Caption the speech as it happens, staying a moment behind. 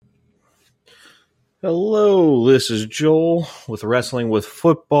Hello, this is Joel with Wrestling with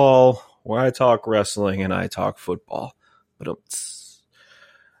Football, where I talk wrestling and I talk football.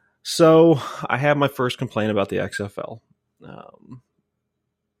 So, I have my first complaint about the XFL. Um,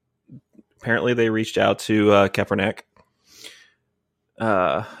 Apparently, they reached out to Kaepernick.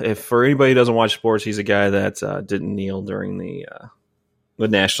 If for anybody who doesn't watch sports, he's a guy that didn't kneel during the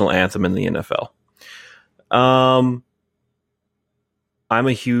national anthem in the NFL. I'm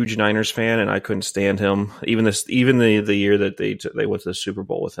a huge Niners fan, and I couldn't stand him. Even the year that they went to the Super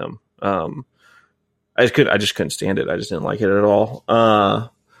Bowl with him. I just couldn't stand it. I just didn't like it at all.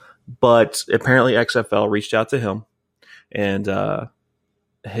 But apparently XFL reached out to him, and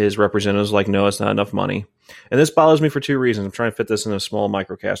his representatives like, no, it's not enough money. And this bothers me for two reasons. I'm trying to fit this in a small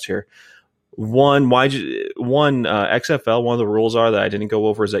microcast here. One, XFL, one of the rules are that I didn't go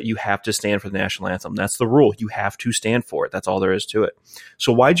over is that you have to stand for the national anthem. That's the rule. You have to stand for it. That's all there is to it.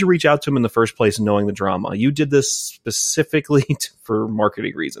 So why'd you reach out to him in the first place knowing the drama? You did this specifically for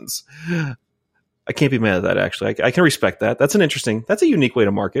marketing reasons. I can't be mad at that, actually. I can respect that. That's a unique way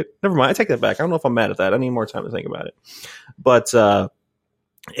to market. Never mind. I take that back. I don't know if I'm mad at that. I need more time to think about it. But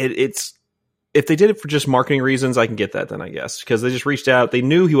it's if they did it for just marketing reasons, I can get that then, I guess, because they just reached out. They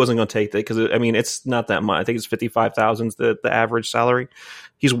knew he wasn't going to take that because, it's not that much. I think it's $55,000 the average salary.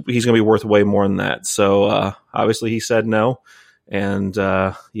 He's going to be worth way more than that. So obviously he said no. And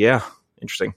interesting.